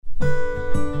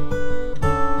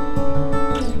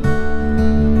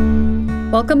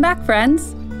Welcome back,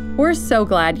 friends. We're so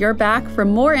glad you're back for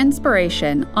more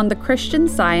inspiration on the Christian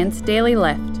Science Daily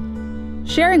Lift.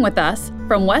 Sharing with us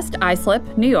from West Islip,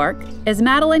 New York, is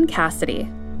Madeline Cassidy.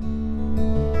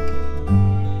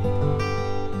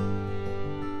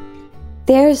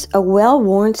 There's a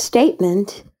well-worn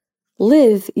statement,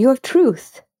 live your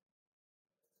truth.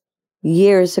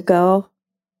 Years ago,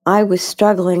 I was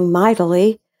struggling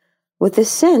mightily with the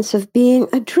sense of being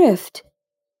adrift.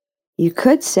 You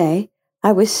could say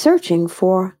I was searching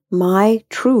for my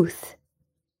truth.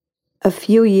 A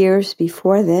few years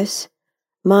before this,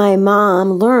 my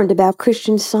mom learned about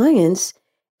Christian Science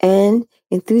and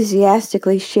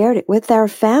enthusiastically shared it with our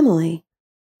family.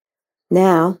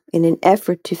 Now, in an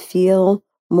effort to feel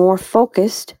more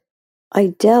focused,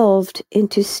 I delved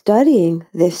into studying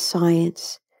this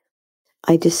science.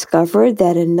 I discovered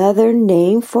that another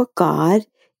name for God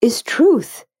is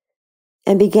truth,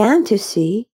 and began to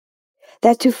see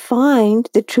that to find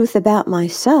the truth about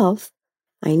myself,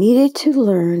 I needed to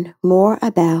learn more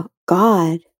about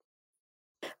God.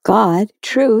 God,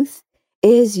 truth,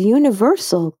 is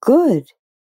universal good.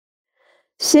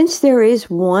 Since there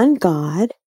is one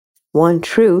God, one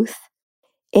truth,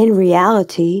 in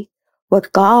reality,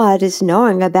 what God is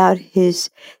knowing about His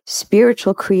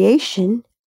spiritual creation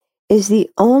is the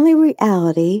only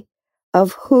reality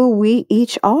of who we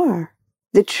each are,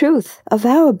 the truth of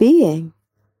our being.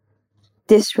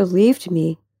 This relieved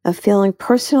me of feeling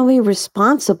personally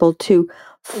responsible to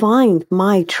find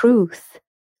my truth.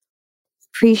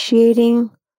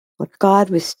 Appreciating what God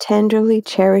was tenderly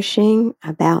cherishing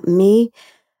about me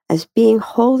as being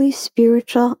wholly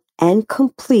spiritual and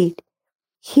complete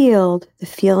healed the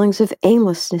feelings of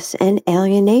aimlessness and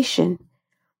alienation.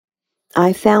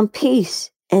 I found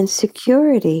peace and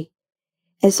security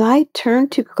as I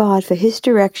turned to God for His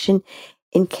direction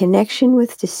in connection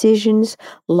with decisions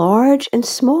large and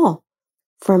small,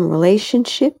 from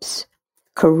relationships,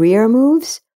 career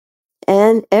moves,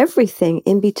 and everything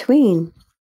in between.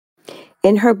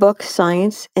 In her book,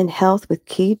 Science and Health with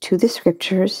Key to the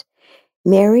Scriptures,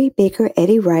 Mary Baker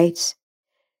Eddy writes,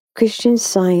 Christian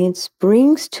Science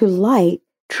brings to light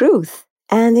truth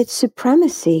and its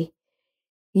supremacy,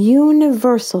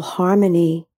 universal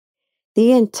harmony, the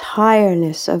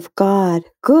entireness of God,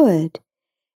 good,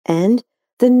 and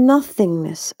the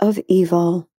nothingness of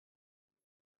evil.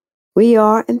 We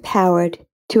are empowered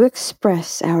to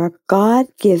express our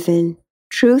God-given,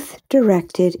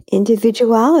 truth-directed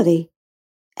individuality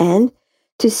and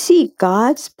to see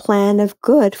God's plan of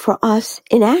good for us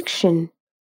in action.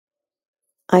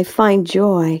 I find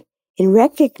joy in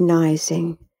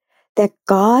recognizing that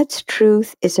God's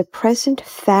truth is a present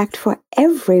fact for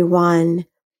everyone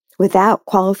without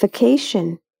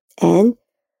qualification, and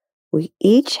we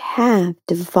each have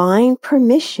divine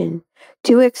permission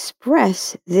to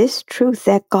express this truth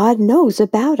that God knows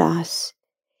about us.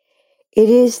 It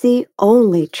is the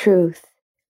only truth,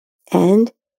 and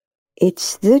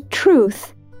it's the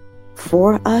truth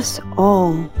for us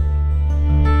all.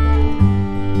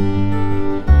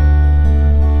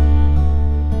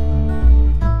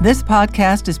 This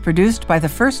podcast is produced by the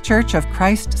First Church of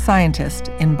Christ Scientist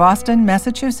in Boston,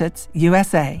 Massachusetts,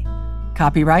 USA.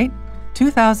 Copyright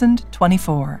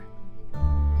 2024.